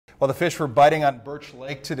Well, the fish were biting on Birch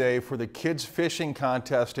Lake today for the kids fishing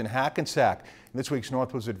contest in Hackensack. In this week's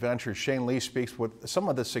Northwoods Adventure, Shane Lee speaks with some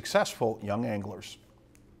of the successful young anglers.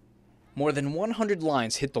 More than 100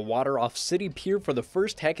 lines hit the water off City Pier for the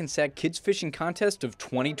first Hackensack Kids Fishing Contest of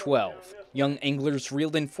 2012. Young anglers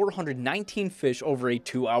reeled in 419 fish over a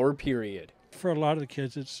 2-hour period. For a lot of the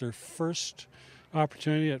kids, it's their first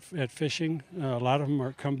opportunity at fishing. A lot of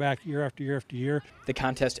them come back year after year after year. The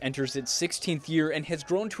contest enters its 16th year and has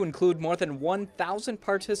grown to include more than 1,000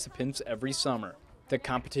 participants every summer. The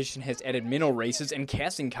competition has added minnow races and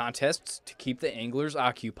casting contests to keep the anglers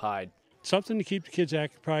occupied. Something to keep the kids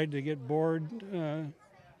occupied, to get bored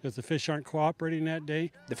if the fish aren't cooperating that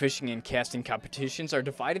day. The fishing and casting competitions are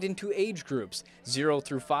divided into age groups, 0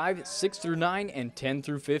 through 5, 6 through 9, and 10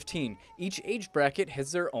 through 15. Each age bracket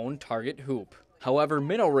has their own target hoop. However,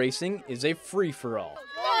 minnow racing is a free-for-all.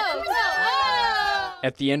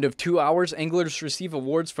 At the end of 2 hours, anglers receive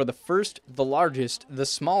awards for the first, the largest, the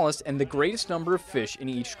smallest, and the greatest number of fish in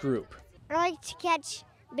each group. I like to catch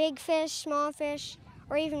big fish, small fish,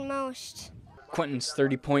 or even most. Quentin's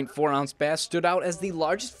 30.4-ounce bass stood out as the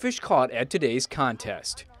largest fish caught at today's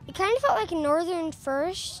contest. It kind of felt like a northern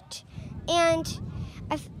first, and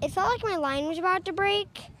it felt like my line was about to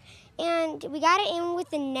break, and we got it in with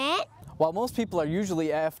the net. While most people are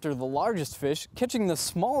usually after the largest fish, catching the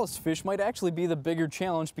smallest fish might actually be the bigger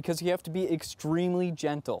challenge because you have to be extremely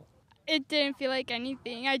gentle. It didn't feel like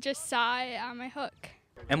anything. I just saw it on my hook.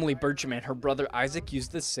 Emily Burcham and her brother Isaac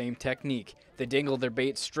used the same technique. They dangle their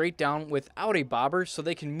bait straight down without a bobber so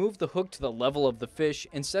they can move the hook to the level of the fish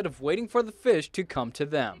instead of waiting for the fish to come to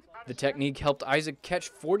them. The technique helped Isaac catch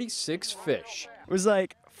 46 fish. It was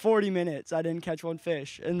like 40 minutes. I didn't catch one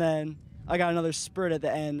fish, and then I got another spurt at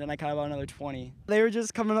the end, and I caught about another 20. They were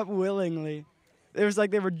just coming up willingly. It was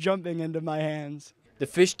like they were jumping into my hands. The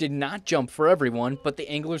fish did not jump for everyone, but the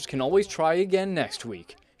anglers can always try again next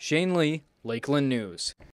week. Shane Lee, Lakeland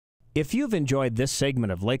News. If you've enjoyed this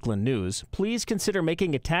segment of Lakeland News, please consider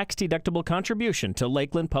making a tax-deductible contribution to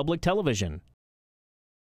Lakeland Public Television.